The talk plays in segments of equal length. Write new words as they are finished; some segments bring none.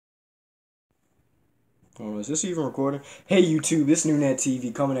Oh, is this even recording? Hey YouTube, it's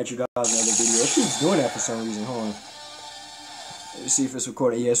NunetTV coming at you guys with another video. It keeps doing that for some reason. Hold on. Let's see if it's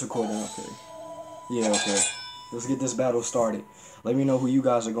recording. Yeah, it's recording. Okay. Yeah, okay. Let's get this battle started. Let me know who you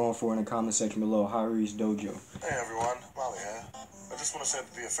guys are going for in the comment section below. Hyun's Dojo. Hey everyone, Molly here. I just want to say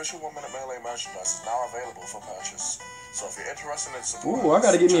that the official 1 Minute Melee merchandise is now available for purchase. So if you're interested in supporting, ooh, I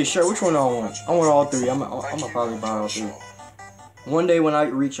gotta get me a shirt. Which one do I want? I want all three. I'm gonna probably buy all three. One day when I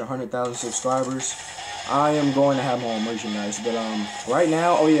reach 100,000 subscribers, I am going to have my own merchandise. But right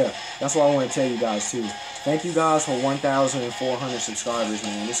now, oh yeah, that's what I want to tell you guys too. Thank you guys for 1,400 subscribers,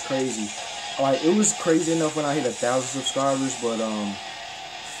 man. It's crazy. Like, it was crazy enough when I hit 1,000 subscribers, but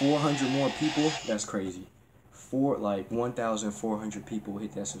 400 more people, that's crazy. 1,400 people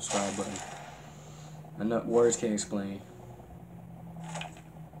hit that subscribe button. Enough words can't explain.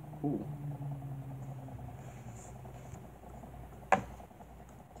 Ooh.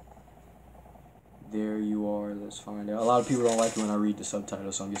 There you are. Let's find out. A lot of people don't like it when I read the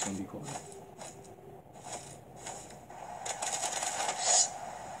subtitles, so I'm just gonna be quiet.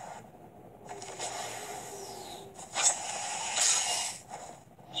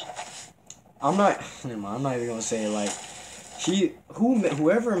 I'm not even gonna say it. Like,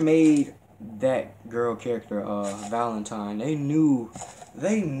 whoever made that girl character, Valentine, they knew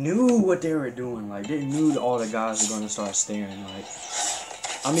what they were doing. Like, they knew all the guys were gonna start staring. Like,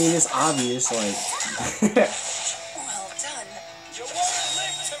 I mean, it's obvious. Like, well done. You won't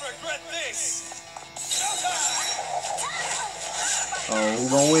live to regret this. oh, who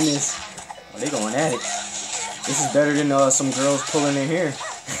gonna win this? Oh, they going at it. This is better than some girls pulling their hair.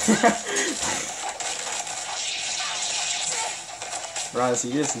 Right,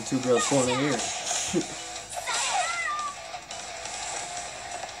 see this and two girls pulling their hair.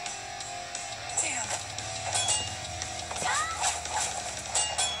 Damn.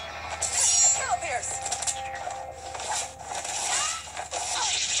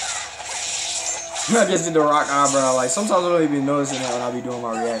 I just did the rock eyebrow. Like, sometimes I don't even notice that when I be doing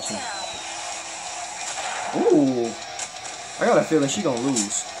my reaction. Ooh, I got a feeling she gonna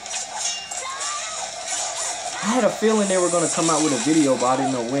lose. I had a feeling they were gonna come out with a video, but I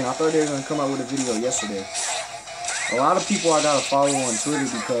didn't know when. I thought they were gonna come out with a video yesterday. A lot of people I gotta follow on Twitter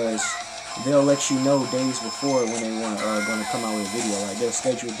because they'll let you know days before when they are gonna come out with a video. Like, they'll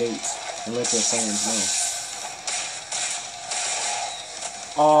schedule dates and let their fans know.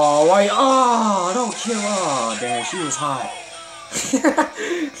 Oh, wait, oh, don't kill her. Oh, damn, she was hot.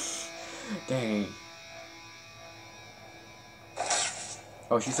 Dang.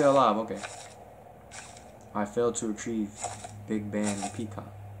 Oh, she's still alive, okay. I failed to retrieve Big Band and Peacock.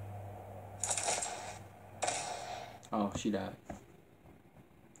 Oh, she died.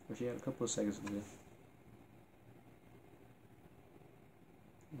 But she had a couple of seconds to live.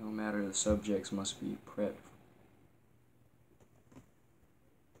 No matter, the subjects must be prepped.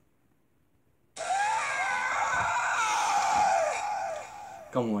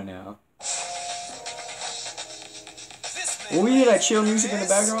 Come on now. Well, we hear that chill music in the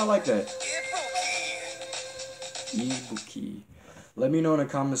background. I like that. Ibuki. Let me know in the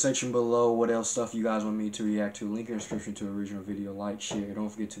comment section below what else stuff you guys want me to react to. Link in the description to the original video. Like, share. Don't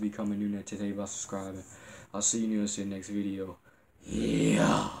forget to become a NunetTV by subscribing. I'll see you in the next video.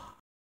 Yeah.